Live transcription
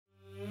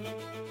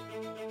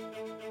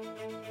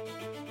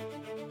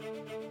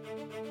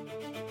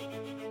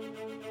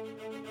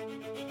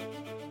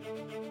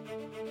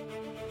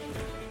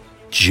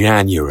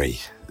January.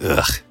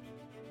 Ugh.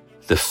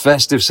 The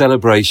festive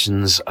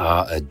celebrations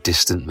are a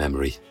distant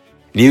memory.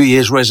 New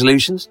Year's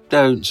resolutions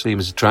don't seem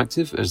as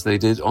attractive as they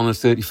did on the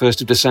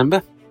 31st of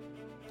December.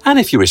 And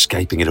if you're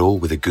escaping it all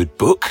with a good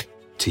book,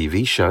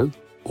 TV show,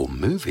 or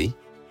movie,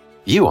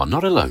 you are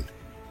not alone.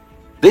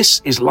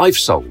 This is Life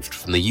Solved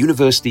from the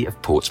University of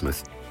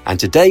Portsmouth, and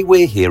today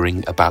we're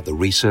hearing about the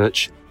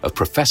research of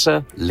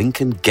Professor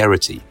Lincoln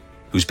Geraghty,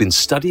 who's been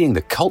studying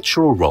the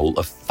cultural role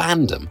of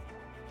fandom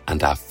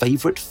and our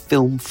favourite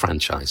film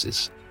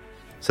franchises.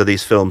 So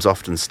these films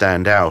often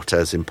stand out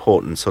as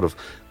important sort of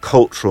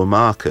cultural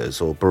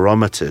markers or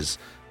barometers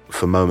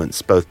for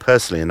moments both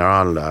personally in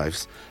our own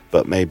lives,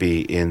 but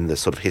maybe in the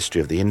sort of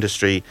history of the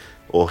industry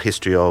or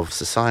history of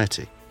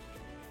society.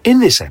 In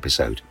this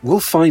episode, we'll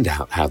find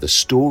out how the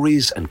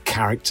stories and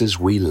characters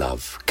we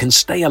love can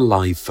stay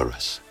alive for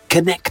us,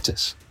 connect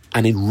us,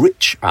 and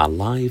enrich our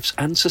lives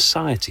and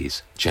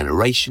societies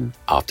generation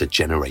after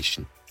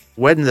generation.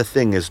 When the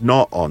thing is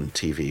not on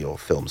TV or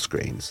film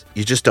screens,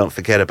 you just don't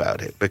forget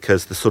about it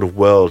because the sort of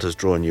world has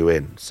drawn you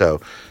in. So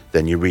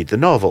then you read the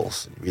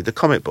novels, you read the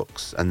comic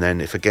books, and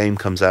then if a game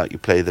comes out, you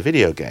play the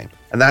video game.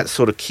 And that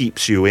sort of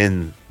keeps you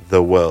in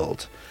the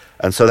world.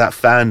 And so that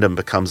fandom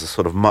becomes a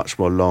sort of much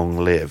more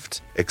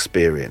long-lived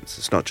experience.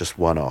 It's not just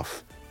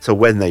one-off. So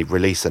when they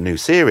release a new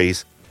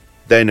series,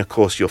 then of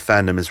course your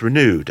fandom is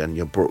renewed and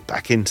you're brought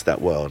back into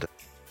that world.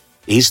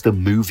 Is the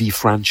movie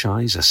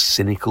franchise a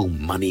cynical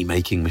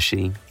money-making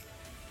machine?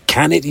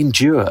 Can it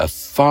endure a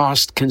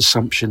fast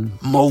consumption,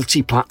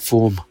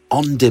 multi-platform,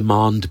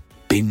 on-demand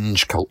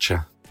binge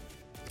culture?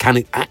 Can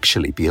it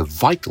actually be a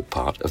vital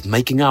part of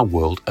making our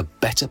world a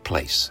better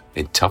place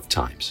in tough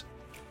times?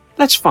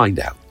 Let's find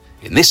out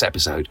in this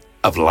episode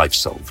of Life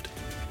Solved.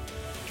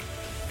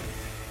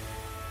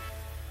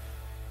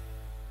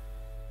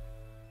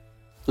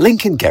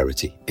 Lincoln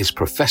Geraghty is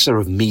Professor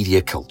of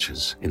Media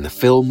Cultures in the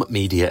Film,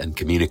 Media and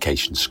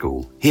Communications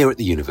School here at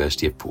the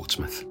University of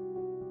Portsmouth.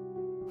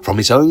 From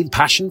his own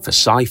passion for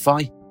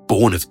sci-fi,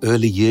 born of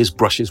early years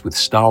brushes with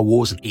Star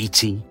Wars and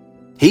E.T.,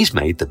 he's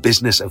made the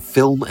business of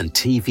film and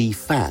TV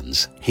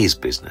fans his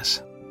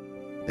business.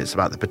 It's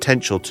about the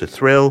potential to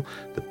thrill,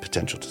 the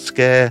potential to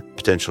scare,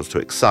 potential to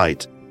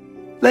excite.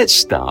 Let's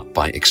start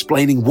by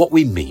explaining what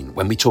we mean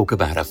when we talk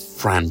about a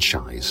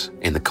franchise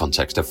in the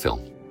context of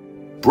film.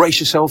 Brace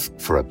yourself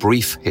for a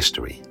brief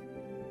history.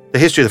 The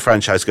history of the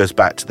franchise goes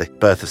back to the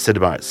birth of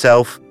cinema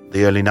itself,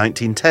 the early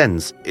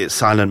 1910s. It's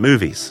silent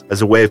movies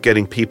as a way of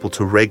getting people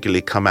to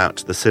regularly come out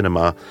to the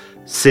cinema.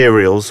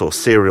 Serials or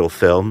serial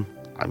film,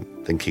 I'm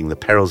thinking The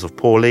Perils of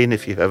Pauline,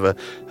 if you've ever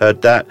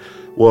heard that,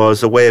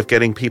 was a way of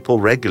getting people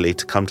regularly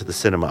to come to the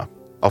cinema,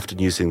 often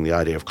using the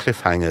idea of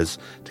cliffhangers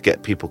to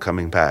get people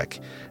coming back.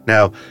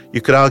 Now,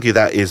 you could argue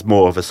that is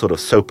more of a sort of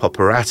soap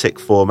operatic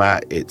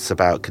format. It's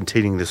about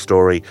continuing the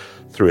story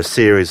through a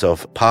series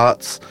of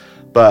parts.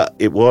 But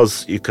it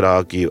was, you could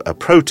argue, a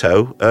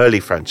early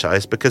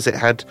franchise because it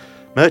had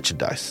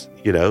merchandise.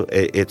 You know,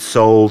 it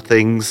sold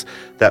things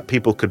that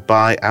people could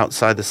buy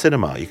outside the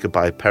cinema. You could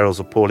buy Perils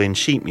of Pauline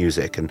sheet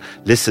music and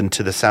listen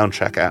to the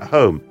soundtrack at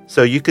home.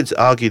 So you could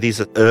argue these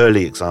are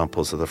early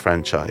examples of the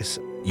franchise.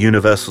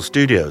 Universal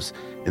Studios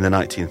in the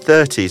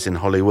 1930s in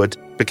Hollywood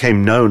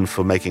became known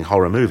for making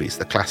horror movies,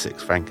 the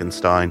classics,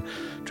 Frankenstein,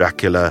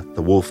 Dracula,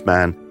 The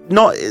Wolfman.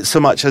 Not so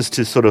much as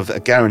to sort of a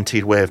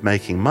guaranteed way of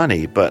making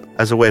money, but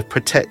as a way of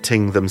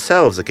protecting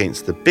themselves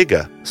against the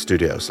bigger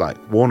studios like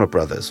Warner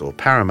Brothers or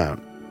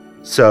Paramount.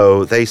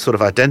 So they sort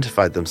of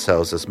identified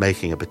themselves as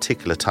making a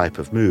particular type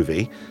of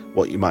movie,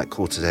 what you might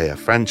call today a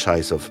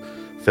franchise of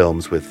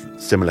films with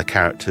similar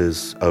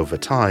characters over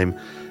time,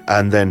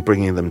 and then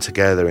bringing them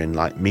together in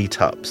like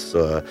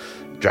meetups,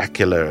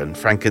 Dracula and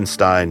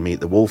Frankenstein meet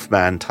the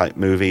Wolfman type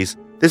movies.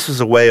 This was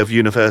a way of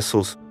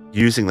Universal's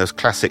using those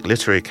classic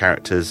literary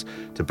characters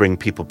to bring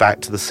people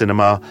back to the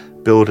cinema,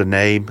 build a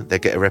name. They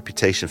get a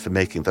reputation for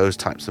making those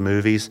types of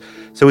movies.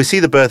 So we see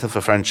the birth of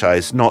a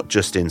franchise not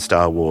just in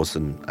Star Wars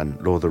and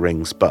Lord of the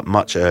Rings, but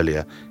much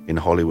earlier in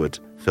Hollywood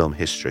film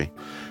history.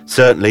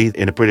 Certainly,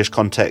 in a British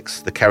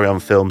context, the Carry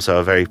On films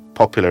are a very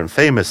popular and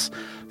famous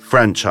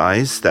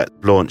franchise that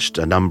launched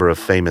a number of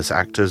famous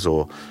actors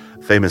or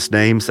famous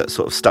names that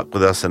sort of stuck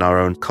with us in our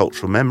own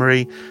cultural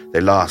memory.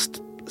 They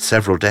last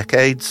several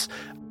decades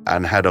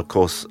and had, of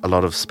course, a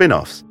lot of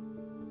spin-offs.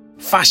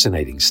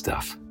 Fascinating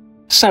stuff.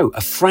 So,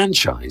 a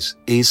franchise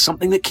is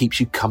something that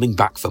keeps you coming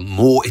back for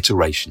more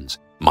iterations,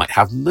 might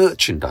have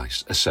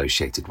merchandise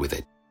associated with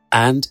it,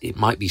 and it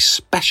might be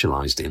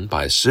specialised in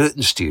by a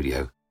certain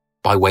studio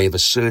by way of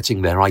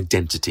asserting their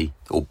identity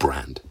or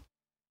brand.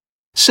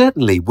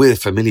 Certainly, we're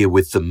familiar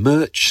with the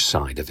merch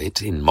side of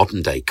it in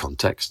modern-day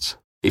contexts.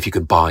 If you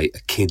can buy a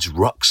kid's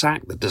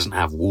rucksack that doesn't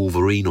have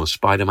Wolverine or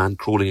Spider-Man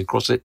crawling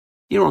across it,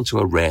 you're onto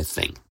a rare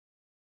thing.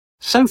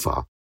 So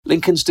far,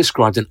 Lincoln's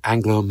described an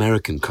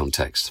Anglo-American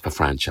context for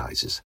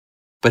franchises,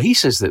 but he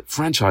says that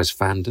franchise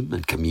fandom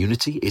and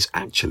community is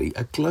actually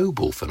a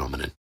global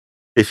phenomenon.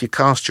 If you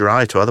cast your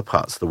eye to other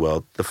parts of the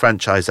world, the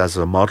franchise as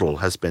a model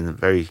has been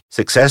very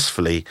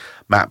successfully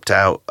mapped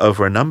out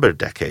over a number of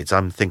decades.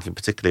 I'm thinking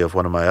particularly of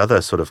one of my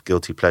other sort of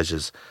guilty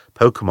pleasures,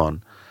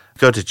 Pokemon.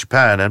 Go to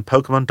Japan and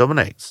Pokemon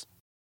dominates.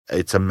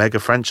 It's a mega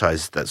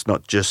franchise that's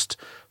not just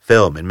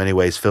film. In many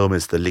ways, film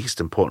is the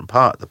least important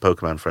part of the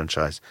Pokemon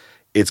franchise.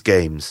 It's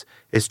games,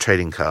 it's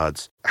trading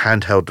cards,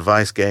 handheld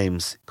device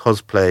games,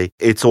 cosplay.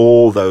 It's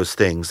all those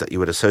things that you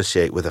would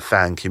associate with a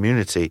fan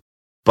community,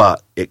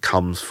 but it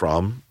comes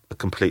from a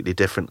completely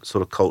different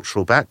sort of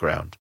cultural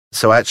background.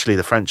 So actually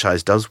the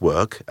franchise does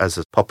work as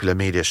a popular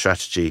media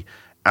strategy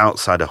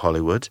outside of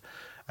Hollywood.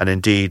 And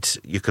indeed,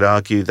 you could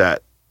argue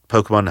that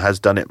Pokemon has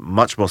done it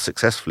much more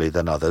successfully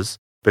than others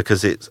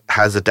because it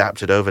has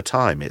adapted over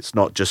time. It's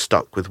not just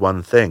stuck with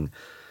one thing.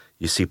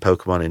 You see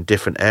Pokemon in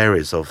different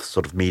areas of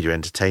sort of media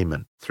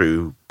entertainment.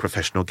 Through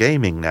professional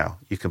gaming now,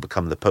 you can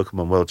become the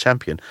Pokemon World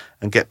Champion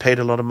and get paid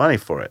a lot of money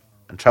for it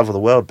and travel the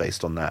world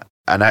based on that.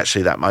 And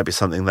actually that might be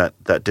something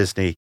that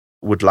Disney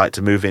would like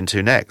to move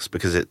into next,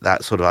 because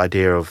that sort of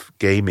idea of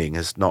gaming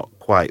is not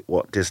quite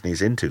what Disney's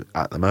into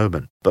at the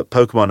moment. But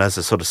Pokemon as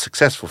a sort of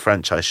successful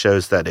franchise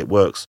shows that it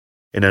works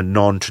in a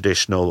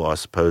non-traditional, or I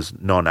suppose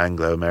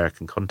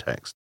non-Anglo-American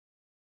context.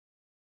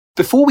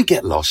 Before we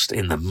get lost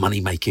in the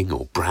money-making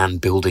or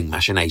brand-building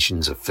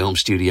machinations of film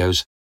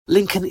studios,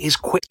 Lincoln is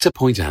quick to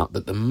point out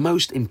that the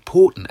most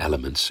important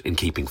elements in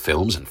keeping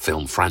films and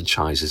film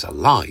franchises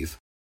alive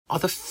are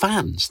the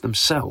fans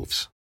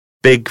themselves.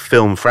 Big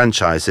film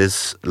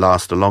franchises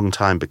last a long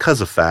time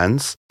because of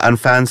fans, and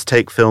fans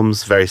take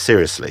films very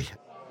seriously.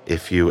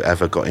 If you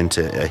ever got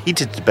into a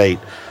heated debate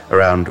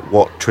around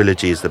what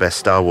trilogy is the best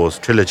Star Wars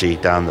trilogy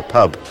down the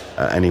pub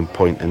at any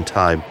point in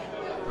time,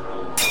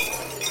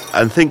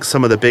 and think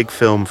some of the big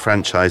film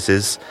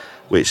franchises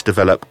which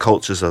develop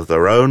cultures of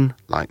their own,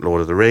 like Lord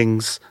of the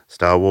Rings,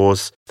 Star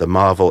Wars, the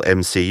Marvel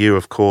MCU,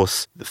 of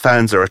course, the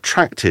fans are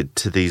attracted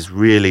to these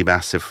really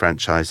massive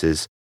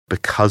franchises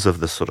because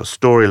of the sort of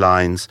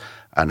storylines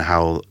and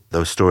how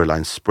those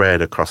storylines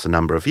spread across a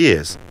number of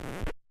years.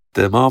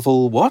 The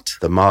Marvel what?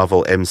 The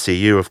Marvel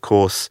MCU, of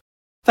course.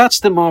 That's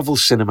the Marvel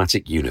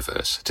Cinematic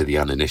Universe, to the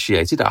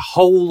uninitiated, a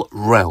whole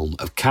realm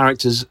of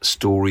characters,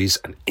 stories,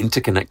 and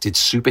interconnected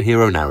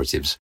superhero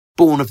narratives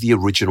born of the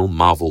original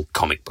Marvel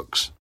comic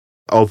books.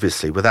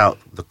 Obviously, without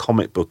the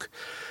comic book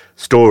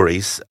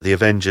stories, the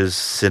Avengers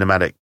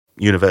Cinematic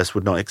Universe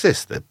would not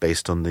exist. They're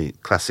based on the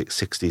classic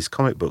 60s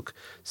comic book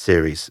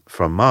series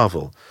from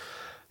Marvel.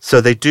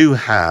 So they do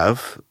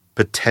have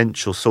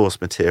potential source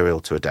material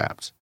to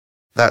adapt.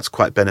 That's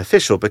quite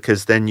beneficial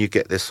because then you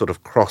get this sort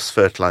of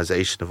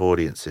cross-fertilization of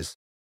audiences.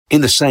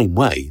 In the same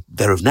way,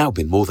 there have now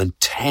been more than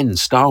 10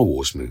 Star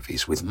Wars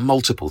movies with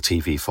multiple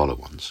TV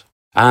follow-ons.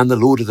 And the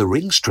Lord of the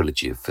Rings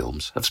trilogy of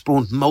films have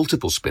spawned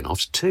multiple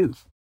spin-offs too.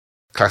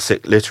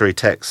 Classic literary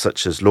texts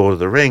such as Lord of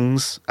the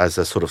Rings as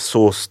a sort of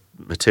source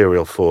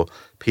material for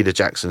Peter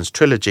Jackson's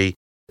trilogy,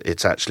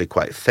 it's actually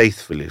quite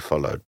faithfully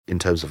followed in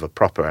terms of a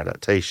proper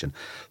adaptation,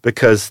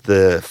 because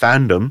the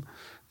fandom,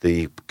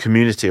 the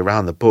community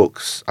around the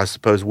books, I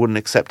suppose, wouldn't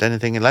accept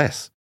anything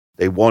less.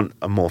 They want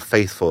a more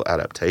faithful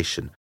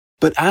adaptation.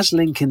 But as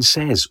Lincoln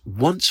says,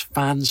 once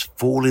fans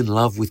fall in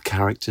love with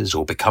characters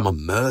or become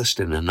immersed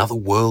in another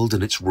world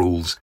and its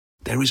rules,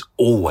 there is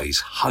always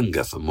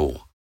hunger for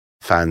more.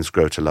 Fans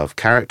grow to love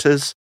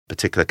characters,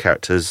 particular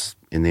characters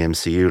in the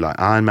MCU like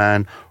Iron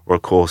Man, or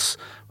of course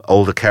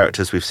older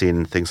characters we've seen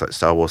in things like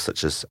Star Wars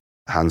such as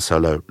Han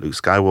Solo, Luke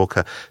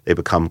Skywalker. They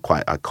become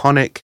quite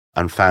iconic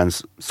and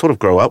fans sort of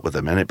grow up with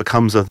them and it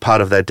becomes a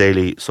part of their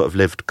daily sort of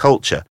lived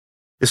culture.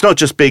 It's not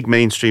just big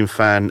mainstream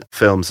fan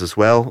films as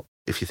well.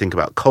 If you think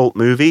about cult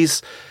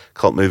movies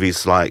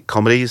like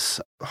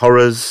comedies,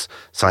 horrors,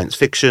 science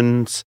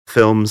fiction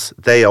films,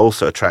 they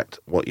also attract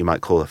what you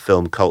might call a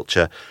film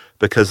culture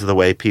because of the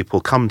way people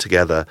come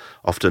together,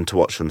 often to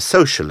watch them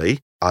socially,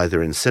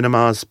 either in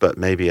cinemas, but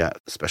maybe at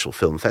special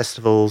film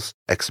festivals,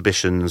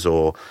 exhibitions,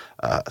 or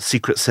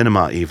secret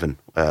cinema even,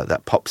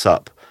 that pops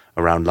up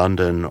around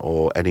London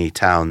or any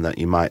town that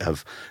you might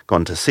have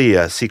gone to see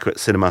a secret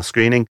cinema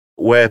screening,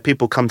 where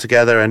people come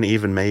together and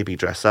even maybe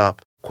dress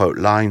up, quote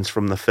lines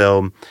from the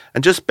film,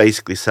 and just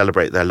basically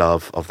celebrate their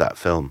love of that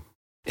film.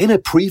 In a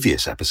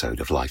previous episode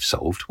of Life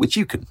Solved, which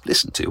you can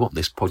listen to on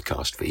this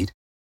podcast feed,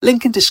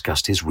 Lincoln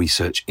discussed his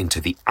research into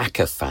the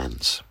ACA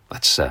fans,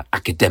 that's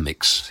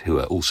academics who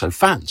are also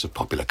fans of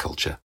popular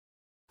culture,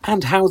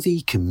 and how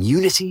the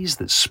communities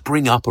that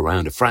spring up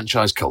around a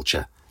franchise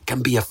culture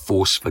can be a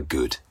force for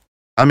good.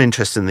 I'm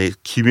interested in the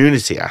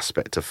community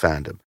aspect of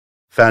fandom.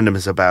 Fandom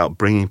is about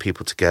bringing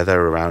people together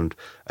around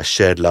a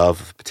shared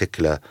love of a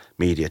particular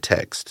media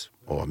text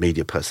or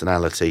media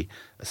personality,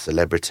 a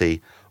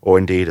celebrity, or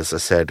indeed, as I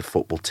said, a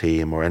football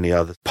team or any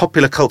other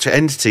popular culture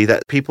entity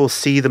that people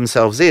see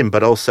themselves in,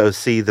 but also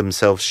see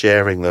themselves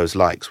sharing those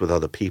likes with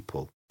other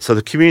people. So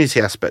the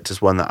community aspect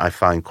is one that I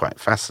find quite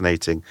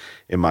fascinating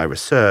in my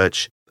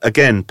research.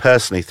 Again,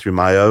 personally, through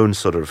my own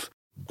sort of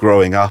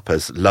growing up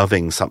as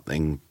loving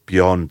something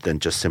beyond than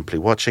just simply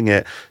watching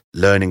it,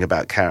 learning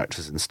about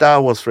characters in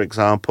Star Wars, for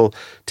example,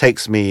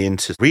 takes me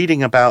into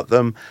reading about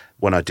them.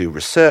 When I do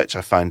research,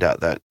 I find out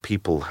that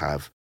people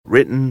have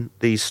written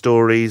these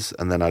stories,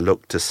 and then I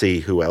look to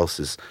see who else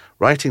is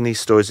writing these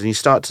stories, and you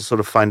start to sort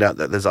of find out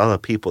that there's other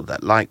people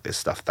that like this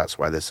stuff. That's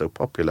why they're so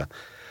popular.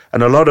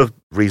 And a lot of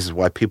reasons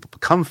why people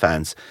become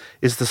fans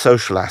is the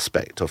social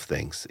aspect of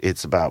things.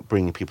 It's about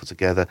bringing people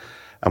together.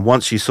 And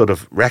once you sort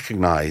of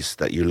recognize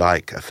that you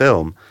like a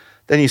film,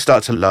 then you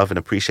start to love and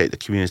appreciate the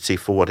community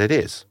for what it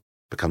is.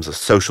 It becomes a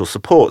social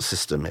support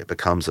system. It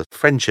becomes a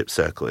friendship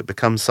circle. It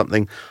becomes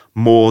something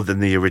more than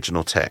the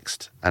original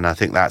text. And I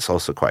think that's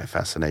also quite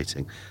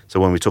fascinating.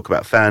 So when we talk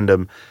about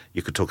fandom,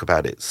 you could talk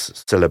about its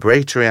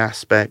celebratory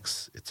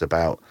aspects. It's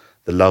about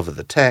the love of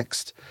the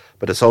text,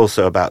 but it's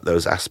also about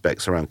those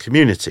aspects around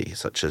community,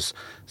 such as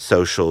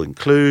social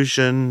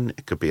inclusion.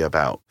 It could be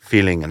about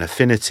feeling an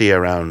affinity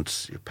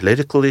around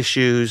political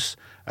issues,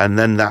 and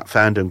then that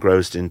fandom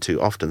grows into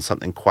often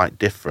something quite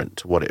different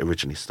to what it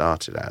originally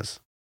started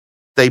as.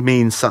 They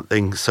mean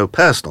something so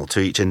personal to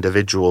each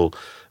individual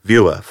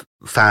viewer,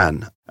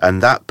 fan,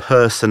 and that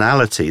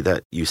personality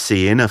that you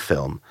see in a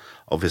film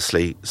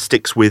obviously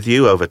sticks with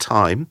you over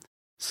time.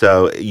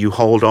 So you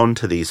hold on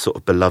to these sort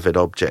of beloved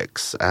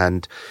objects,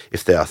 and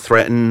if they are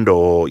threatened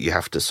or you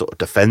have to sort of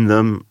defend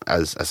them,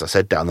 as I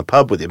said, down the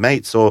pub with your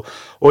mates, or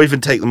even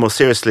take them more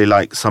seriously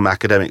like some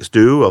academics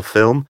do of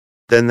film,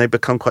 then they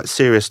become quite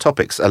serious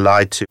topics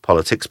allied to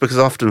politics, because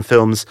often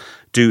films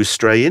do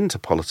stray into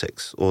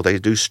politics, or they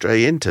do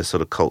stray into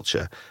sort of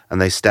culture,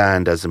 and they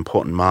stand as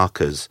important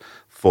markers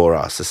for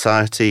our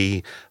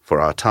society,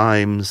 for our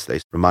times. They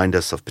remind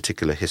us of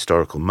particular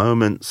historical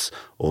moments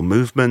or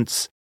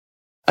movements.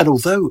 And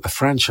although a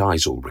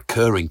franchise or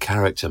recurring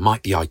character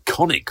might be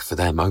iconic for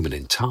their moment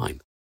in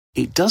time,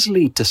 it does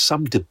lead to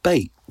some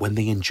debate when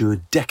they endure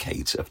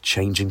decades of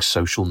changing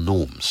social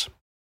norms.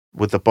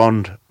 With the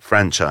Bond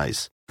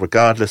franchise,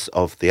 regardless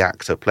of the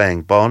actor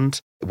playing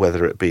Bond,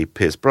 whether it be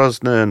Pierce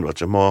Brosnan,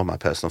 Roger Moore, my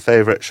personal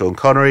favourite, Sean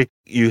Connery,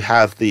 you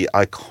have the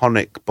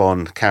iconic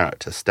Bond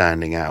character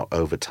standing out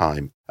over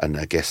time. And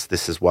I guess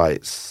this is why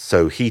it's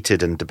so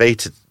heated and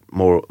debated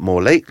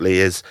more lately,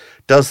 is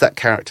does that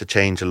character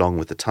change along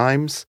with the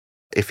times?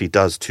 If he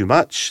does too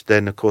much,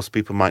 then of course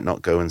people might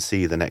not go and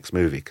see the next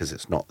movie because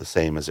it's not the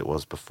same as it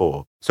was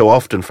before. So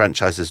often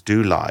franchises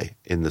do lie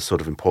in the sort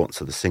of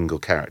importance of the single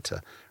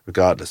character,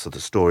 regardless of the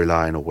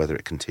storyline or whether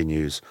it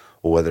continues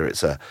or whether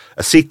it's a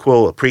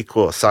sequel, a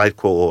prequel, a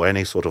sidequel, or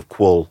any sort of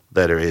quel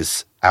that there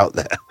is out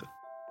there.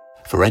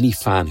 For any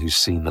fan who's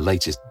seen the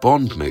latest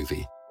Bond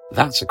movie,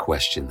 that's a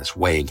question that's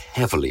weighing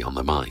heavily on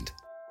the mind.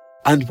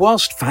 And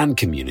whilst fan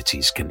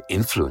communities can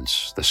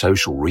influence the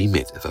social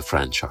remit of a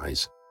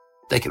franchise,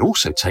 they can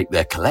also take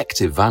their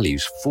collective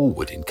values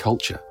forward in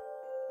culture.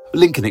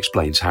 Lincoln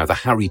explains how the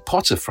Harry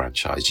Potter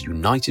franchise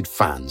united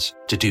fans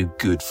to do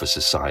good for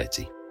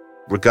society.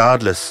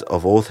 Regardless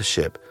of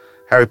authorship,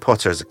 Harry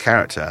Potter as a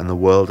character and the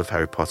world of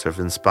Harry Potter have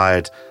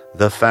inspired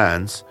the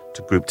fans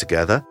to group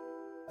together.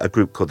 A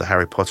group called the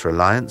Harry Potter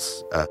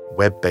Alliance, a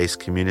web-based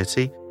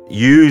community,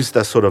 use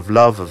the sort of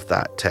love of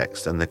that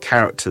text and the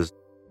character's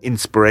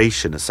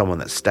inspiration as someone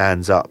that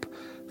stands up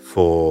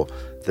for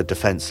the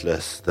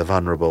defenseless, the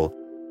vulnerable.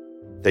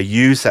 They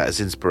use that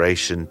as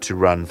inspiration to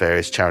run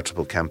various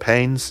charitable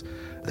campaigns.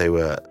 They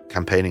were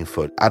campaigning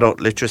for adult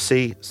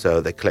literacy,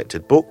 so they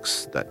collected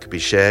books that could be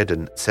shared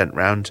and sent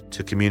round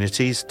to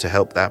communities to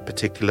help that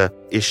particular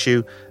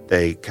issue.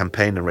 They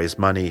campaigned and raised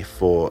money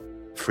for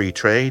free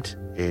trade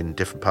in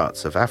different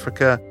parts of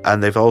Africa,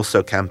 and they've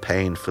also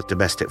campaigned for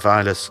domestic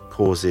violence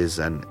causes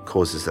and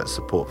causes that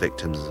support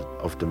victims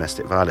of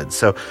domestic violence.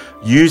 So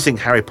using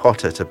Harry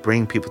Potter to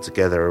bring people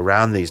together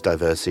around these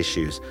diverse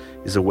issues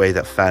is a way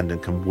that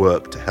fandom can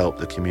work to help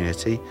the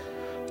community.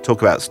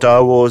 Talk about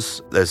Star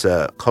Wars, there's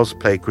a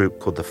cosplay group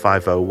called the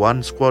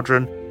 501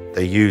 Squadron.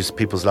 They use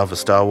people's love of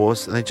Star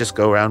Wars and they just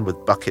go around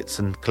with buckets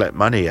and collect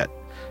money at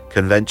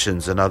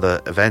conventions and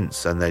other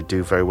events, and they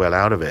do very well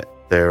out of it.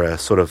 They're a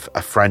sort of a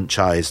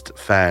franchised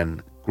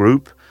fan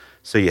group.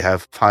 So you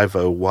have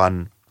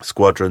 501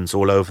 squadrons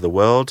all over the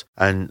world.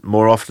 And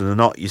more often than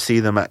not, you see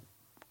them at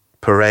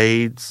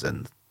parades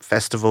and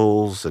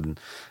festivals and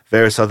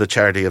various other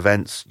charity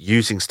events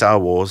using Star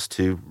Wars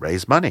to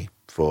raise money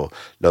for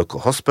local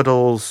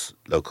hospitals,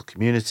 local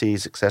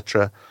communities,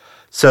 etc.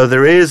 So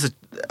there is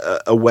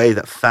a way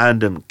that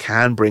fandom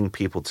can bring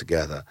people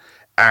together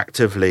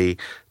actively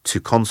to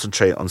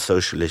concentrate on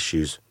social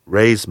issues,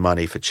 raise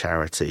money for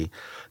charity.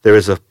 There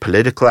is a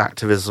political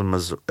activism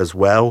as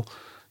well,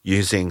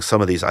 using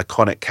some of these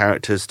iconic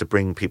characters to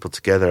bring people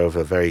together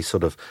over very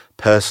sort of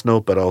personal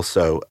but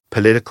also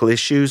political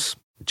issues.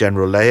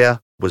 General Leia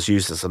was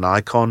used as an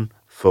icon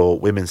for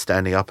women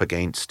standing up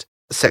against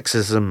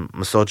sexism,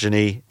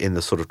 misogyny in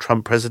the sort of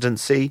Trump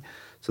presidency.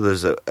 So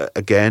there's,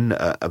 again,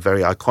 a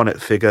very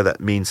iconic figure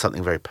that means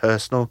something very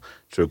personal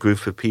to a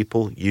group of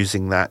people,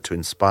 using that to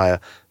inspire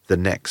the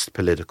next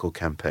political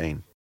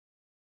campaign.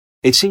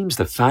 It seems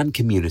the fan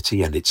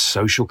community and its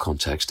social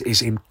context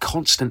is in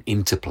constant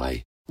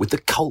interplay with the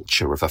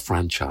culture of a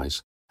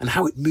franchise and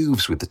how it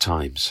moves with the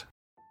times.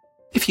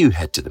 If you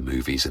head to the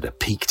movies at a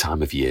peak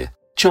time of year,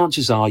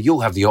 chances are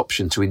you'll have the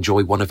option to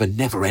enjoy one of a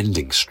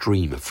never-ending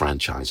stream of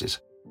franchises.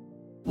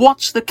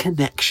 What's the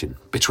connection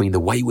between the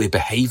way we're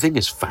behaving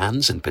as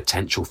fans and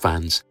potential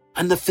fans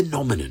and the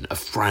phenomenon of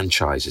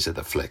franchises of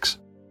the flicks?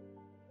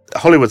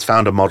 Hollywood's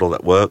found a model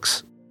that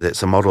works.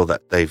 It's a model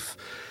that they've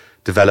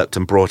developed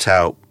and brought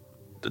out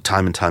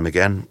time and time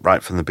again,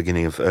 right from the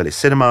beginning of early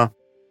cinema.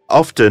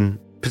 Often,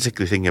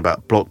 particularly thinking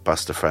about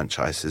blockbuster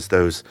franchises,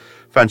 those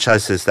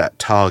franchises that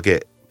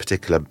target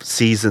particular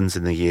seasons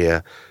in the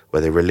year,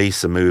 where they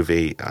release a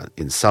movie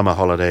in summer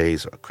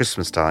holidays or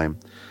Christmas time,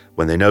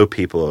 when they know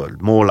people are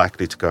more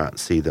likely to go out and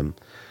see them.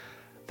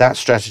 That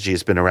strategy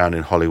has been around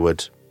in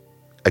Hollywood,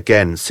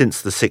 again,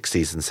 since the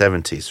 60s and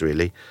 70s,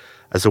 really,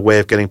 as a way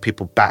of getting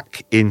people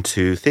back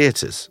into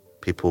theatres.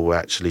 People were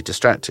actually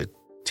distracted.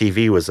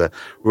 TV was a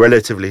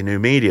relatively new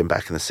medium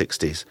back in the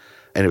 60s,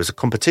 and it was a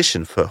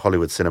competition for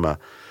Hollywood cinema.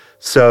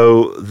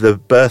 So the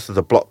birth of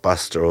the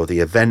blockbuster or the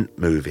event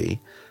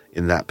movie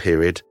in that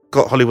period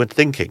got Hollywood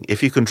thinking.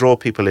 If you can draw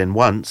people in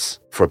once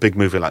for a big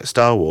movie like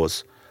Star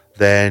Wars,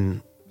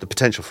 then the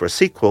potential for a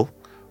sequel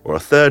or a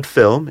third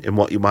film in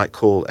what you might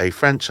call a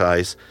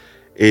franchise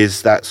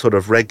is that sort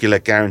of regular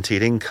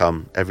guaranteed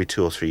income every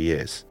 2 or 3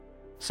 years.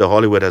 So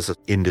Hollywood as an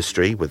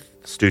industry, with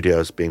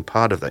studios being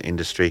part of that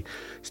industry,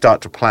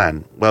 start to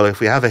plan, well, if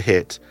we have a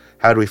hit,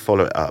 how do we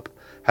follow it up?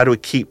 How do we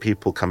keep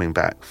people coming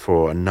back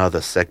for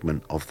another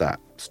segment of that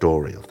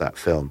story, of that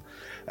film?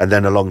 And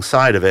then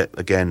alongside of it,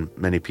 again,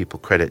 many people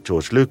credit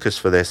George Lucas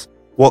for this,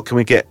 what can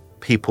we get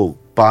people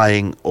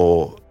buying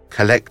or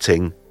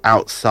collecting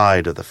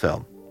outside of the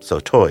film? So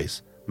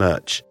toys,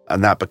 merch.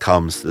 And that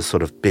becomes the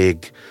sort of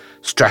big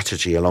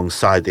strategy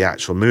alongside the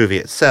actual movie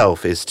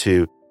itself, is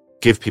to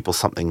give people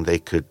something they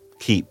could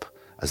keep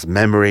as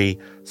memory,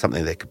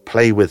 something they could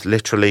play with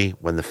literally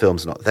when the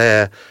film's not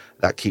there.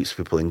 That keeps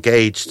people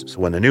engaged. So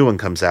when a new one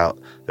comes out,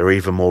 they're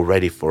even more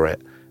ready for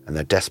it, and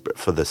they're desperate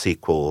for the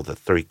sequel or the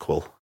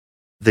threequel.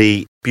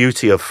 The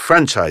beauty of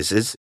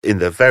franchises, in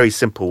the very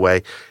simple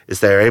way,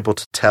 is they're able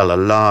to tell a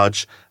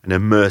large and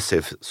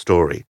immersive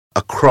story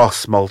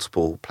across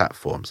multiple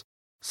platforms.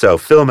 So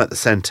film at the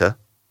center,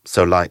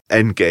 so like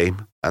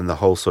Endgame and the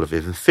whole sort of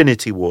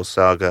Infinity War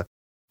saga,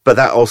 but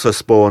that also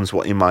spawns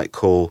what you might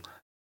call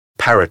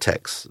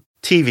paratext,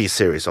 TV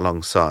series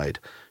alongside,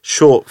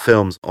 short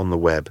films on the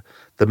web,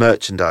 the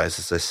merchandise,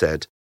 as I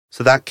said.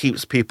 So that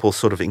keeps people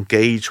sort of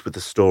engaged with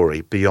the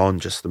story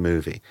beyond just the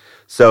movie.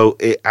 So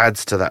it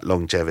adds to that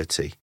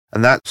longevity.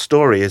 And that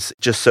story is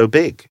just so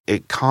big,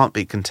 it can't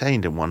be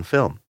contained in one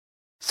film.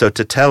 So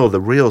to tell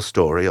the real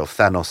story of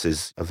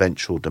Thanos'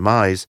 eventual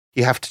demise,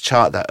 you have to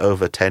chart that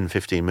over 10,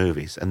 15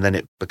 movies. And then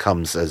it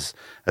becomes, as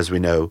we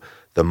know,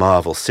 the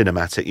Marvel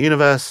Cinematic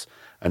Universe,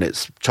 and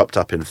it's chopped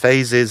up in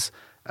phases,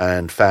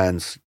 and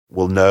fans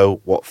will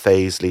know what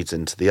phase leads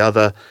into the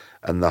other,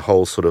 and the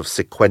whole sort of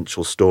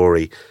sequential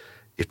story.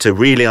 To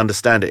really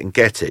understand it and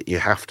get it, you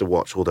have to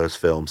watch all those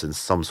films in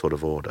some sort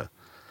of order.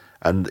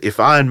 And if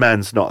Iron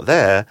Man's not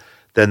there,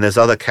 then there's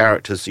other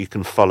characters you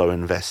can follow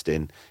and invest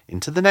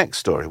into the next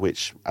story,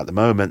 which at the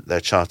moment they're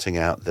charting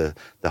out the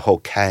whole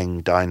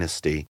Kang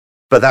dynasty.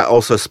 But that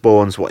also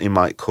spawns what you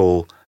might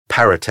call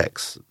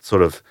paratext,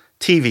 sort of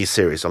TV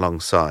series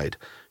alongside,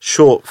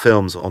 short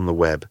films on the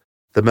web,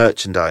 the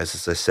merchandise,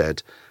 as I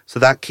said. So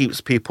that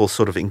keeps people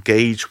sort of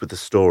engaged with the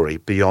story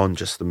beyond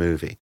just the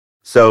movie.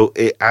 So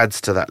it adds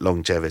to that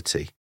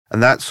longevity.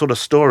 And that sort of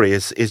story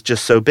is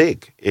just so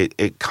big,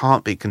 it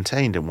can't be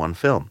contained in one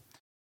film.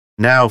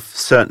 Now,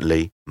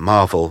 certainly,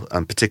 Marvel,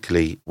 and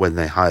particularly when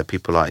they hire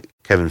people like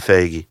Kevin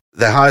Feige,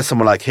 they hire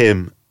someone like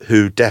him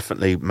who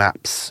definitely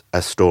maps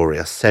a story,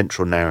 a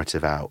central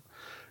narrative out,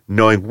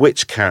 knowing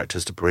which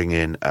characters to bring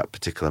in at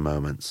particular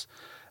moments.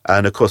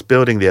 And of course,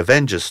 building the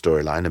Avengers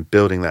storyline and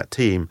building that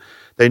team,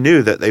 they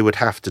knew that they would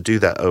have to do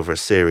that over a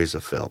series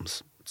of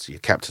films. So your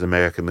Captain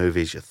America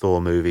movies, your Thor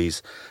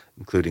movies,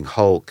 including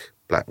Hulk,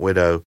 Black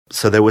Widow.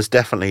 So there was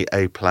definitely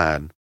a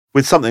plan.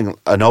 With something,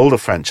 an older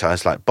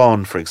franchise like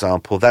Bond, for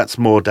example, that's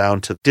more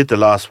down to, did the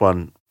last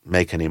one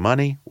make any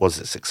money? Was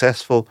it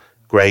successful?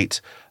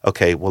 Great.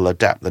 Okay, we'll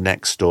adapt the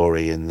next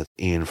story in the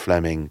Ian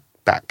Fleming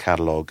back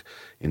catalogue,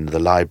 in the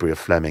library of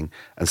Fleming,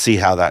 and see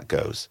how that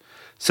goes.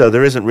 So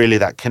there isn't really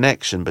that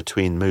connection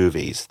between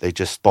movies. They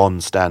just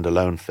Bond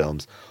standalone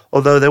films.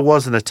 Although there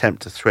was an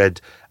attempt to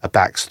thread a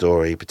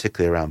backstory,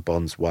 particularly around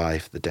Bond's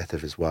wife, the death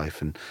of his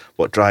wife, and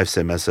what drives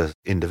him as an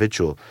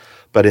individual.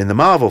 But in the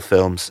Marvel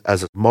films,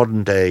 as a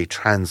modern-day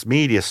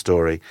transmedia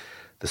story,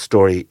 the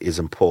story is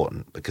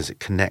important because it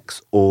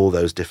connects all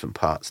those different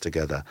parts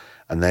together,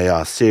 and they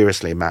are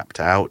seriously mapped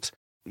out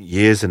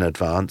years in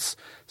advance.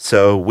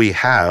 So we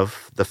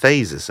have the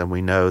phases, and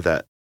we know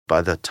that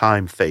by the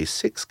time Phase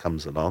 6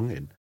 comes along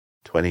in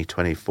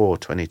 2024,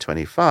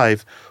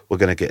 2025, we're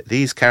going to get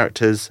these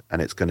characters, and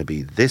it's going to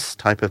be this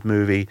type of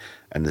movie,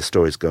 and the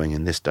story's going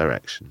in this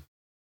direction.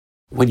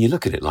 When you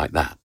look at it like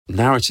that,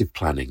 narrative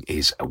planning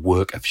is a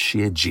work of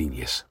sheer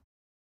genius.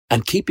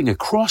 And keeping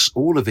across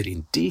all of it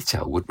in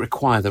detail would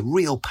require the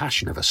real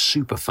passion of a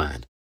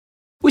superfan.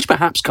 Which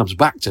perhaps comes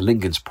back to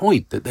Lincoln's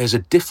point that there's a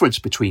difference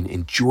between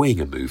enjoying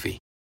a movie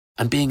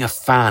and being a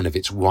fan of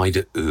its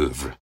wider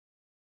oeuvre.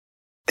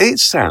 It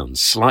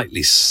sounds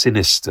slightly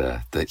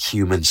sinister that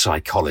human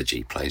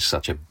psychology plays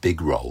such a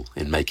big role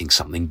in making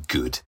something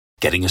good,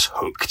 getting us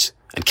hooked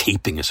and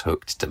keeping us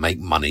hooked to make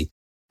money,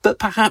 but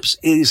perhaps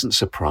it isn't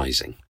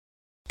surprising.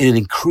 In an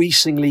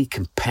increasingly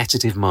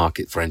competitive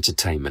market for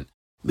entertainment,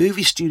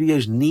 movie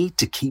studios need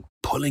to keep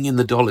pulling in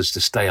the dollars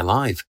to stay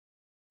alive.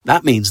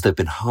 That means they've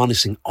been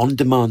harnessing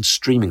on-demand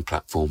streaming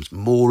platforms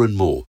more and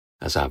more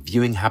as our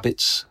viewing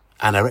habits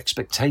and our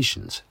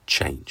expectations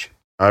change.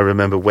 I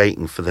remember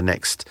waiting for the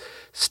next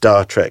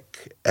Star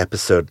Trek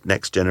episode,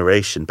 Next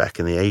Generation, back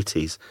in the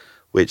 80s,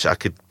 which I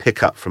could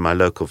pick up from my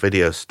local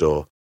video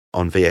store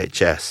on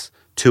VHS,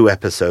 2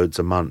 episodes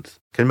a month.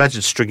 Can you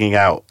imagine stringing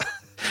out,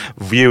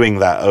 viewing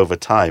that over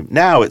time?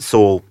 Now it's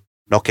all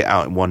knock it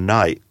out in one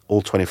night,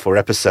 all 24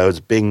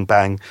 episodes, bing,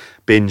 bang,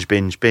 binge,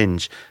 binge,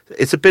 binge.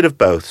 It's a bit of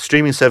both.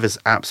 Streaming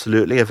services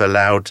absolutely have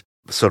allowed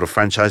sort of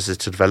franchises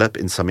to develop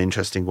in some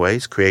interesting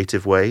ways,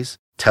 creative ways.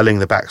 Telling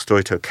the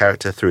backstory to a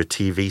character through a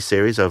TV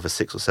series over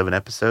 6 or 7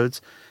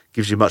 episodes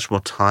gives you much more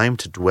time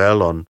to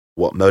dwell on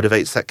what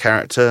motivates that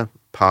character,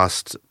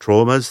 past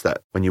traumas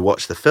that when you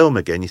watch the film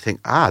again, you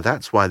think,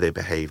 that's why they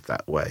behaved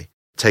that way.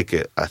 Take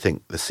it, I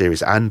think, the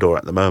series Andor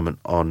at the moment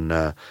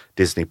on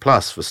Disney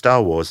Plus for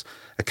Star Wars,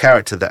 a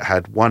character that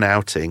had one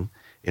outing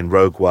in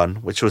Rogue One,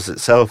 which was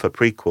itself a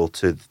prequel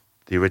to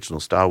the original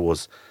Star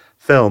Wars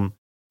film.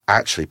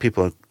 Actually,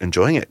 people are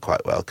enjoying it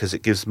quite well because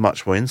it gives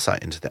much more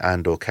insight into the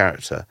Andor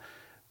character,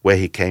 where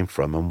he came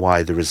from and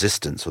why the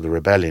resistance or the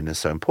rebellion is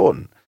so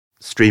important.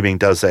 Streaming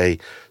does a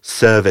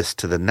service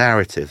to the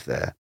narrative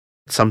there.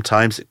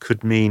 Sometimes it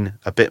could mean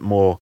a bit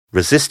more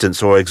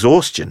resistance or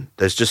exhaustion.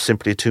 There's just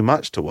simply too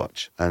much to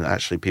watch and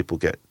actually people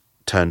get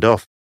turned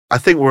off. I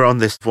think we're on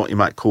this, what you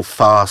might call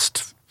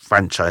fast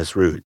franchise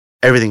route.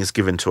 Everything is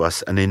given to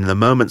us, and in the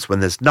moments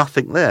when there's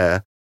nothing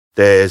there,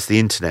 there's the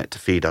internet to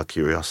feed our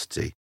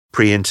curiosity.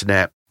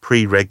 Pre-internet,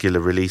 pre-regular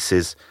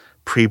releases,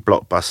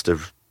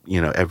 pre-blockbuster,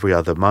 every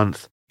other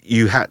month.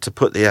 You had to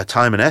put the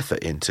time and effort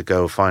in to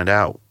go find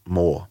out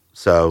more.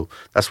 So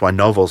that's why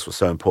novels were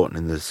so important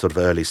in the sort of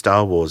early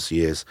Star Wars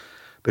years,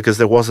 because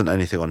there wasn't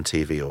anything on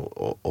TV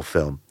or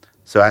film.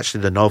 So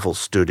actually the novels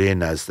stood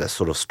in as their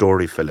sort of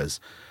story fillers.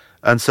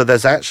 And so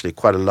there's actually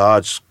quite a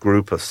large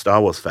group of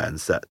Star Wars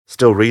fans that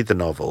still read the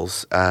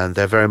novels, and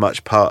they're very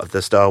much part of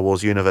the Star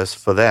Wars universe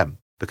for them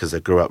because they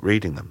grew up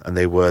reading them. And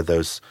they were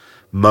those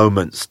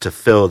moments to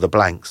fill the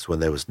blanks when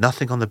there was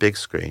nothing on the big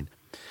screen.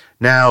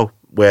 Now,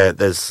 where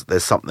there's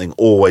something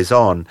always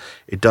on,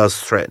 it does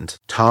threaten to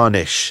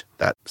tarnish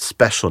that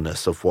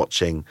specialness of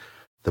watching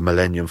the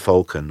Millennium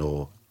Falcon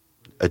or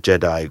a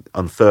Jedi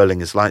unfurling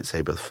his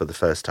lightsaber for the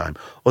first time,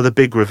 or the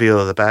big reveal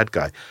of the bad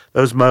guy.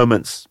 Those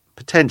moments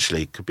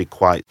potentially could be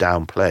quite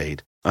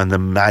downplayed, and the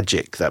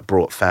magic that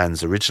brought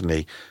fans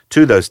originally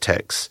to those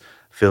texts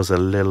feels a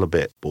little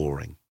bit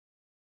boring.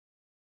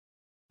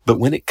 But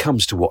when it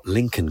comes to what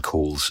Lincoln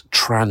calls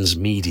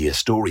transmedia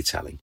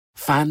storytelling,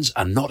 fans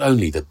are not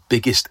only the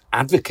biggest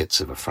advocates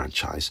of a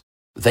franchise,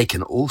 they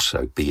can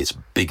also be its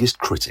biggest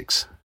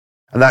critics.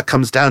 And that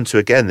comes down to,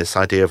 again, this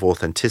idea of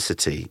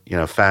authenticity,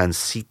 fans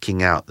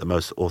seeking out the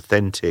most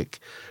authentic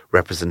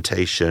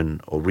representation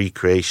or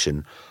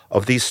recreation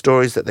of these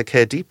stories that they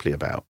care deeply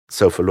about.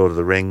 So for Lord of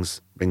the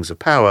Rings, Rings of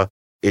Power,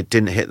 it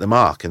didn't hit the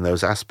mark in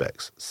those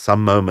aspects.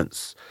 Some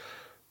moments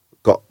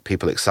got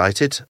people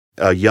excited.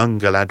 A young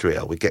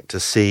Galadriel, we get to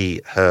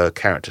see her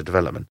character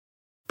development.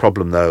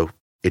 Problem, though,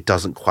 it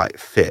doesn't quite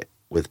fit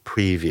with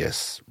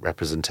previous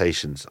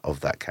representations of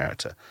that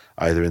character,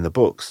 either in the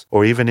books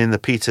or even in the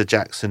Peter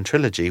Jackson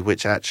trilogy,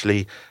 which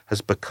actually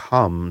has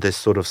become this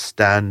sort of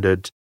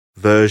standard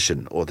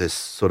version or this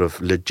sort of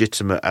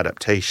legitimate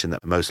adaptation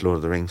that most Lord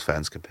of the Rings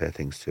fans compare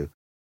things to.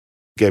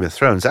 Game of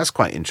Thrones, that's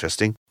quite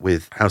interesting,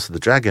 with House of the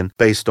Dragon,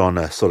 based on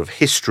a sort of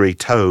history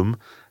tome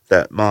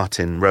that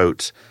Martin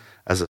wrote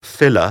as a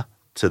filler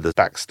to the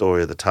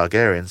backstory of the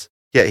Targaryens.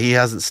 Yet he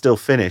hasn't still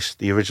finished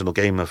the original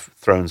Game of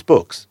Thrones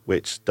books,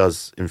 which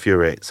does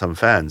infuriate some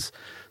fans.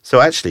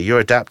 So actually, you're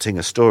adapting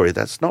a story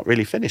that's not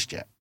really finished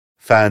yet.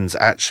 Fans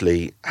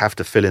actually have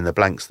to fill in the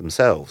blanks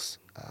themselves.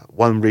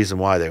 One reason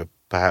why they're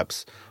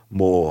perhaps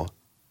more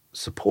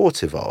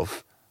supportive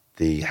of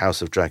the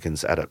House of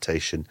Dragons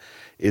adaptation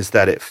is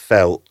that it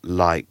felt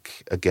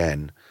like,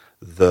 again,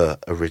 the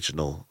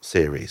original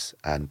series.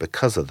 And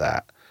because of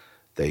that,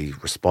 they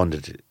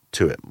responded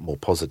to it more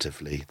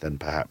positively than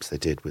perhaps they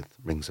did with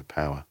Rings of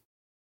Power.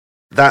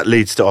 That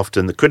leads to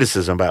often the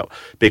criticism about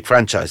big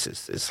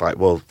franchises. It's like,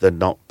 well, they're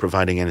not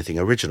providing anything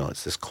original.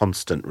 It's this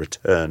constant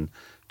return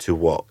to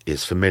what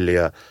is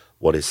familiar,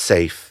 what is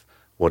safe,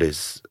 what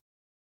is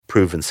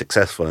proven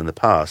successful in the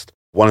past.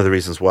 One of the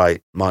reasons why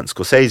Martin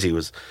Scorsese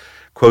was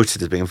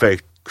quoted as being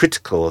very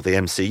critical of the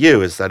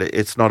MCU is that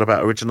it's not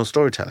about original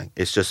storytelling.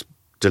 It's just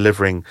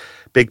delivering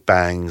big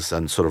bangs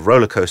and sort of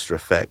roller coaster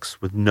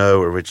effects with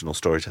no original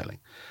storytelling.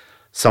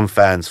 Some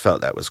fans felt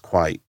that was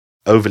quite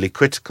overly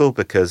critical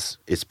because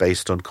it's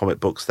based on comic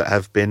books that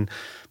have been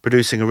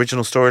producing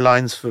original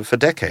storylines for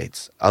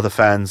decades. Other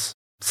fans,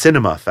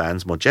 cinema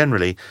fans more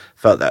generally,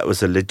 felt that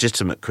was a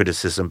legitimate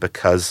criticism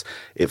because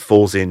it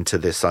falls into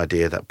this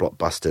idea that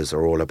blockbusters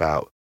are all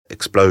about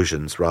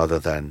explosions rather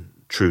than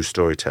true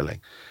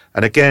storytelling.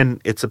 And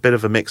again, it's a bit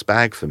of a mixed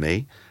bag for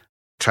me.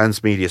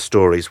 Transmedia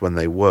stories, when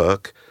they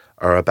work,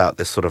 are about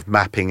this sort of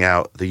mapping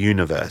out the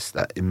universe,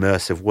 that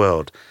immersive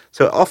world.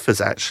 So it offers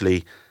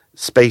actually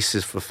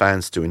spaces for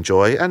fans to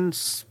enjoy and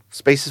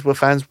spaces where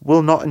fans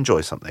will not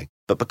enjoy something.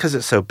 But because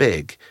it's so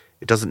big,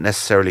 it doesn't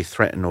necessarily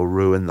threaten or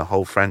ruin the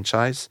whole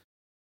franchise.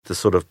 The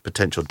sort of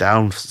potential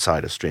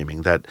downside of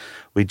streaming that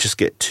we just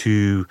get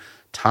too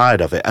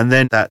tired of it. And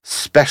then that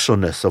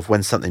specialness of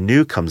when something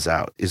new comes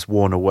out is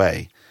worn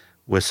away.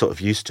 We're sort of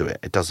used to it.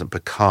 It doesn't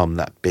become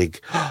that big,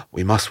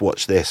 we must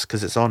watch this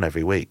because it's on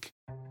every week.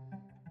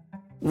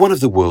 One of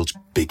the world's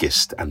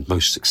biggest and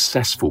most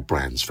successful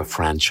brands for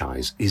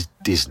franchise is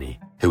Disney,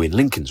 who in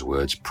Lincoln's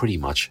words pretty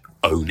much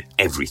own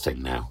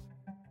everything now.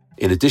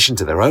 In addition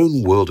to their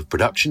own world of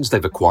productions,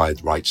 they've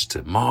acquired rights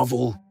to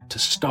Marvel, to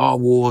Star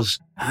Wars,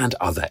 and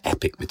other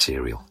epic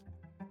material.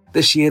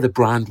 This year, the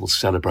brand will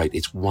celebrate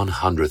its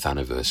 100th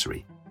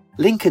anniversary.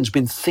 Lincoln's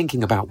been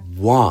thinking about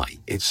why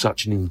it's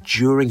such an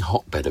enduring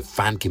hotbed of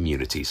fan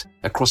communities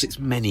across its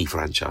many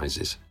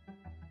franchises.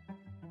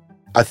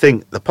 I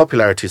think the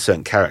popularity of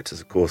certain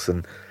characters, of course,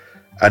 and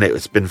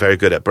it's been very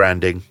good at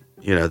branding.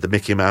 You know, the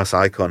Mickey Mouse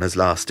icon has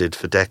lasted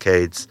for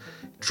decades,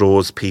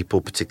 draws people,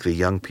 particularly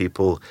young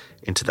people,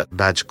 into that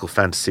magical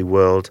fantasy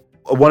world.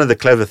 One of the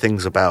clever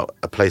things about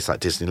a place like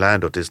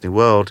Disneyland or Disney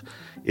World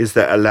is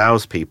that it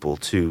allows people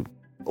to,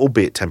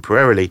 albeit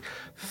temporarily,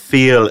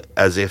 feel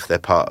as if they're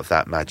part of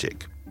that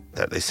magic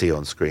that they see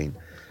on screen.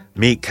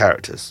 Meet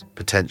characters,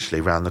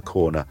 potentially round the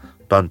corner,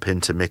 bump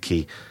into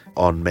Mickey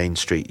on Main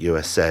Street,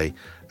 USA,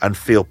 and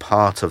feel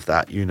part of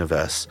that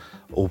universe,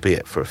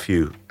 albeit for a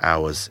few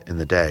hours in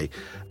the day.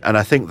 And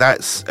I think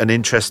that's an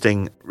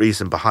interesting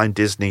reason behind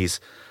Disney's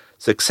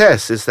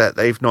success, is that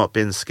they've not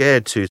been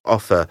scared to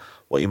offer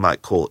what you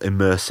might call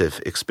immersive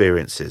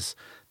experiences.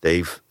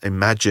 They've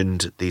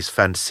imagined these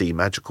fantasy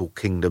magical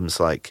kingdoms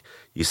like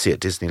you see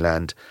at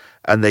Disneyland,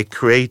 and they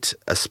create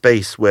a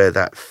space where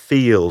that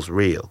feels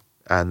real,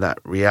 and that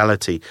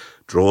reality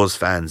draws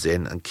fans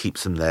in and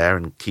keeps them there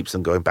and keeps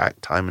them going back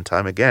time and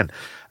time again.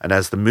 And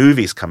as the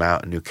movies come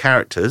out and new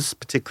characters,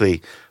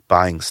 particularly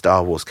buying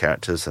Star Wars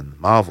characters and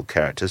Marvel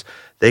characters,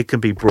 they can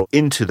be brought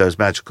into those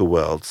magical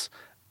worlds,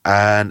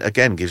 and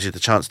again gives you the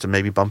chance to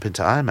maybe bump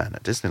into Iron Man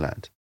at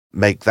Disneyland.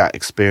 Make that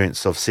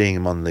experience of seeing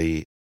him on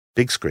the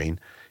big screen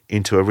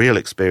into a real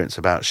experience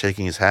about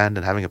shaking his hand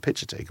and having a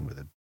picture taken with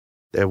him.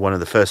 They're one of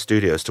the first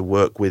studios to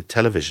work with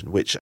television,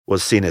 which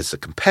was seen as a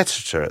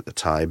competitor at the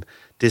time.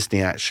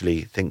 Disney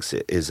actually thinks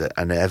it is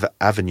an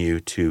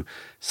avenue to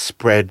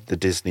spread the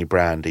Disney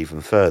brand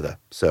even further.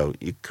 So,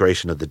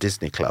 creation of the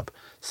Disney Club,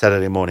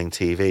 Saturday morning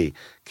TV,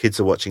 kids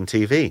are watching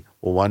TV.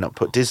 Well, why not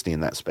put Disney in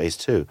that space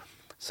too?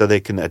 So they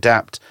can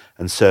adapt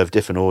and serve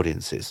different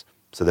audiences.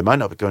 So they might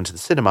not be going to the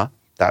cinema.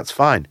 That's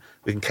fine.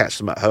 We can catch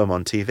them at home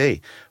on TV.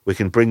 We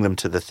can bring them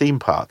to the theme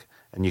park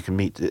and you can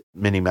meet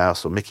Minnie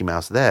Mouse or Mickey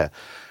Mouse there.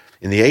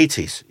 In the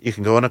 80s, you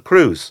can go on a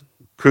cruise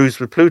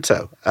with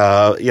Pluto.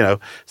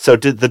 So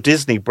the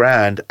Disney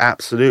brand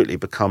absolutely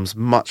becomes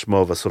much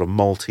more of a sort of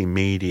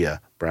multimedia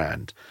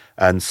brand.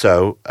 And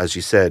so, as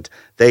you said,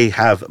 they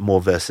have more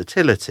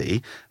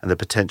versatility and the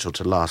potential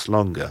to last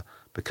longer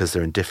because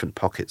they're in different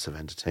pockets of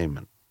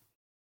entertainment.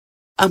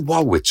 And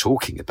while we're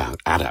talking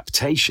about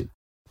adaptation,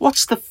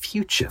 what's the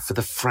future for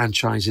the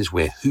franchises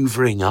we're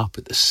hoovering up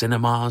at the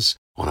cinemas,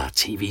 on our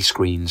TV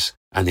screens,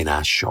 and in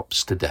our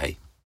shops today?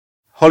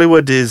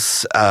 Hollywood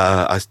is,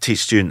 I teach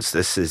students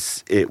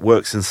it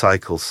works in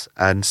cycles.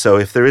 And so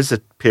if there is a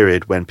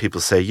period when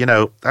people say,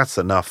 that's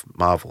enough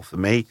Marvel for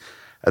me,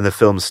 and the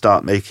films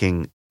start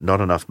making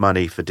not enough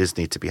money for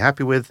Disney to be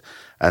happy with,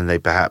 and they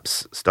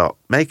perhaps stop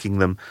making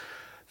them,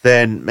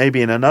 then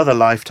maybe in another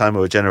lifetime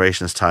or a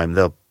generation's time,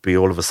 there'll be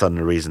all of a sudden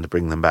a reason to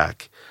bring them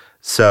back.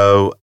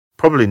 So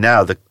probably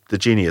now the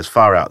genie is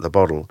far out of the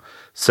bottle.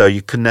 So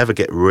you can never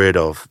get rid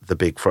of the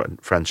big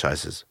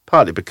franchises,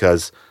 partly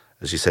because,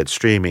 as you said,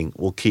 streaming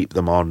will keep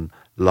them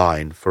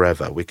online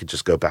forever. We could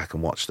just go back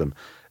and watch them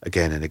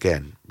again and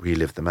again,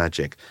 relive the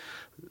magic.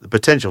 The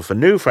potential for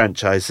new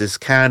franchises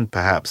can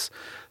perhaps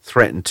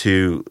threaten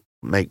to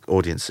make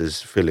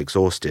audiences feel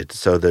exhausted.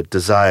 So the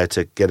desire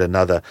to get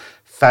another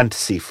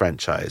fantasy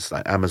franchise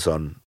like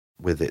Amazon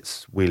with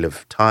its Wheel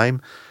of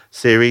Time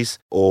series,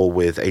 or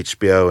with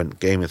HBO and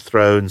Game of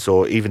Thrones,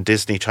 or even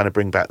Disney trying to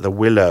bring back the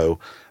Willow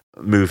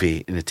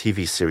movie in a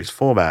TV series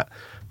format,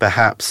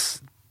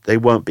 perhaps they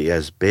won't be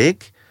as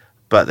big,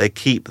 but they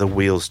keep the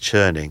wheels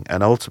churning.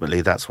 And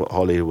ultimately, that's what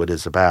Hollywood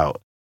is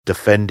about,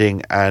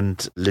 defending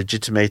and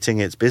legitimating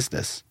its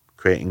business,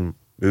 creating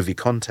movie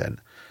content.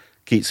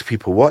 Keeps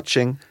people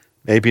watching,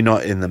 maybe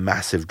not in the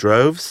massive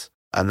droves.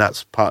 And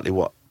that's partly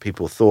what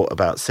people thought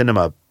about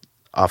cinema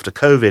after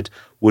COVID.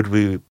 Would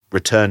we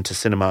return to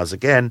cinemas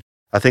again?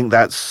 I think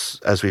that's,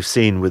 as we've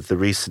seen with the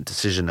recent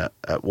decision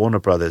at Warner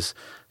Brothers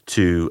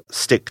to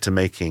stick to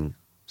making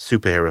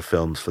superhero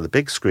films for the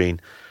big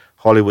screen,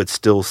 Hollywood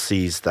still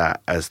sees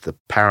that as the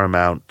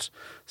paramount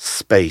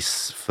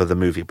space for the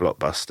movie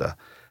blockbuster.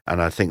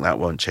 And I think that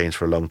won't change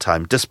for a long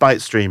time,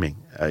 despite streaming.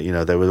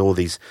 There were all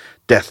these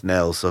death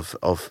knells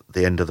of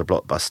the end of the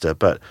blockbuster,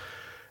 but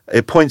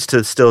it points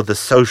to still the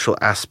social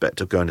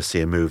aspect of going to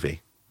see a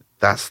movie.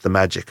 That's the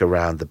magic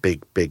around the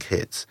big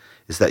hits,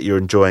 is that you're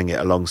enjoying it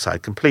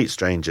alongside complete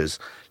strangers,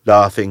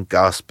 laughing,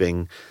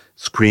 gasping,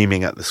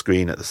 screaming at the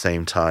screen at the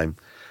same time.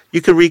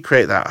 You can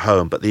recreate that at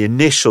home, but the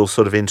initial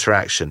sort of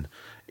interaction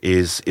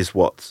is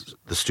what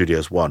the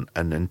studios want.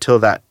 And until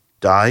that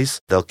dies,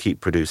 they'll keep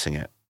producing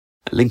it.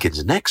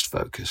 Lincoln's next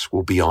focus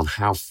will be on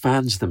how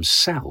fans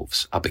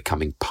themselves are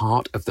becoming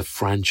part of the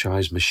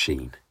franchise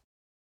machine.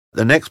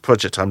 The next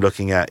project I'm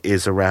looking at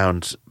is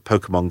around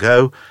Pokemon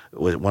Go,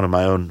 one of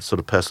my own sort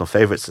of personal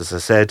favorites, as I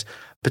said,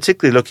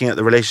 particularly looking at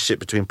the relationship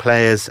between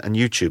players and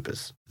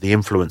YouTubers, the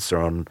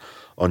influencer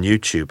on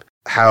YouTube,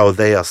 how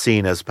they are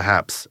seen as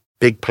perhaps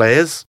big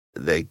players.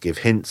 They give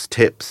hints,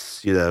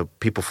 tips,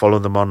 people follow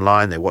them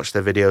online, they watch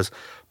their videos,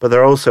 but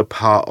they're also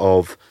part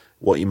of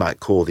what you might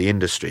call the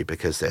industry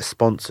because they're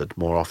sponsored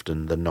more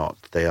often than not.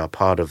 They are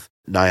part of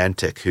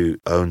Niantic, who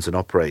owns and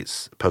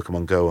operates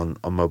Pokemon Go on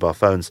mobile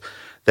phones.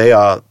 They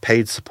are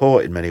paid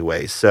support in many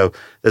ways. So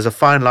there's a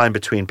fine line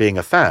between being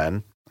a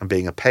fan and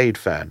being a paid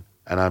fan.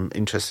 And I'm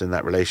interested in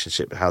that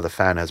relationship, how the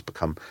fan has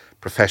become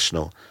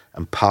professional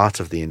and part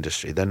of the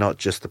industry. They're not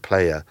just the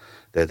player,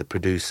 they're the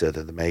producer,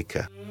 they're the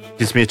maker.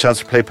 Gives me a chance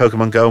to play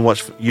Pokemon Go and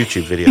watch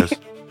YouTube videos.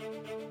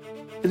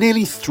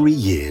 Nearly 3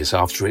 years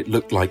after it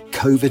looked like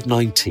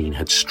COVID-19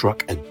 had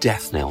struck a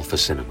death knell for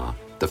cinema,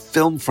 the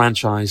film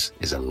franchise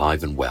is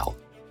alive and well,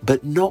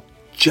 but not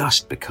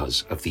just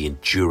because of the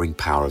enduring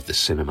power of the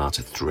cinema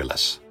to thrill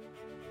us.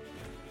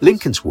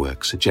 Lincoln's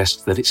work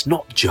suggests that it's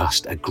not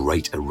just a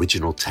great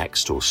original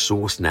text or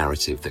source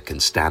narrative that can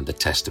stand the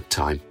test of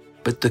time,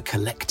 but the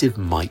collective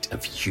might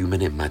of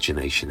human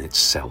imagination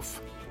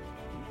itself.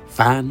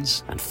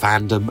 Fans and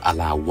fandom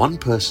allow one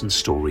person's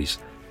stories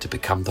to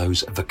become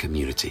those of a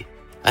community,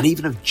 and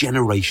even of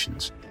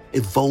generations,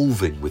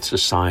 evolving with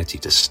society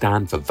to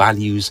stand for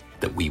values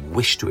that we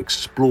wish to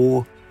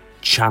explore,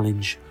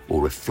 challenge,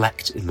 or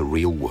reflect in the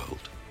real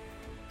world.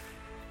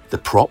 The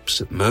props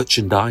of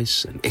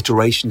merchandise and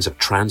iterations of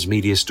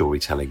transmedia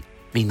storytelling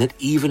mean that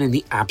even in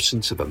the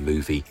absence of a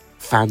movie,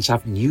 fans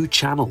have new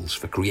channels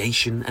for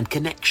creation and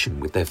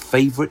connection with their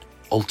favourite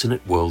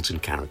alternate worlds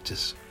and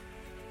characters.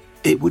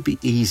 It would be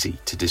easy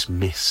to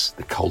dismiss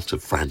the cult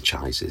of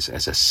franchises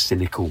as a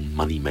cynical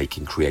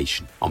money-making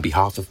creation on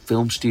behalf of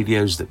film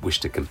studios that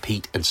wish to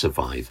compete and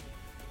survive.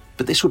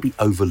 But this would be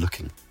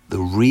overlooking the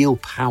real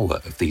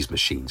power of these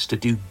machines to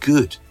do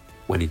good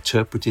when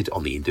interpreted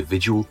on the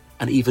individual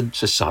and even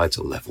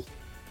societal level.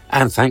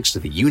 And thanks to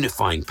the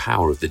unifying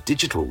power of the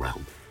digital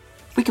realm,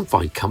 we can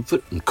find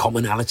comfort and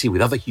commonality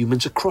with other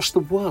humans across the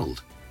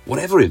world,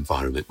 whatever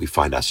environment we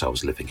find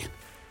ourselves living in.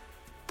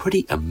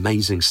 Pretty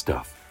amazing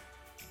stuff.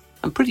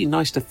 And pretty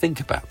nice to think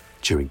about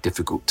during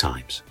difficult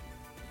times.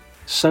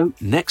 So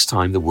next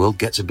time the world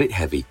gets a bit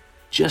heavy,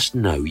 just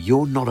know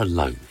you're not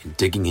alone in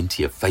digging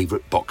into your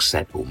favourite box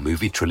set or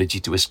movie trilogy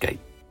to escape.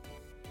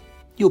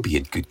 You'll be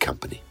in good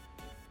company.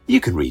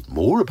 You can read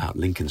more about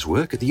Lincoln's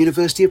work at the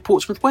University of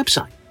Portsmouth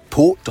website,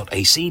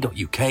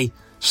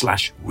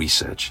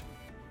 port.ac.uk/research.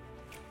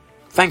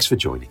 Thanks for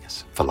joining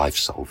us for Life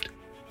Solved.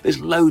 There's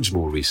loads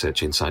more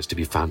research insights to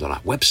be found on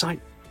our website,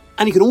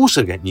 and you can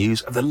also get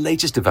news of the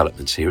latest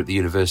developments here at the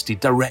university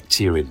direct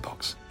to your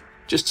inbox.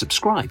 Just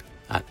subscribe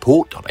at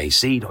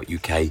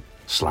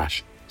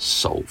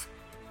port.ac.uk/solve.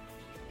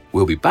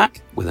 We'll be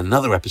back with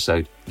another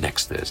episode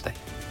next Thursday.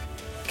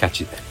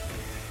 Catch you then.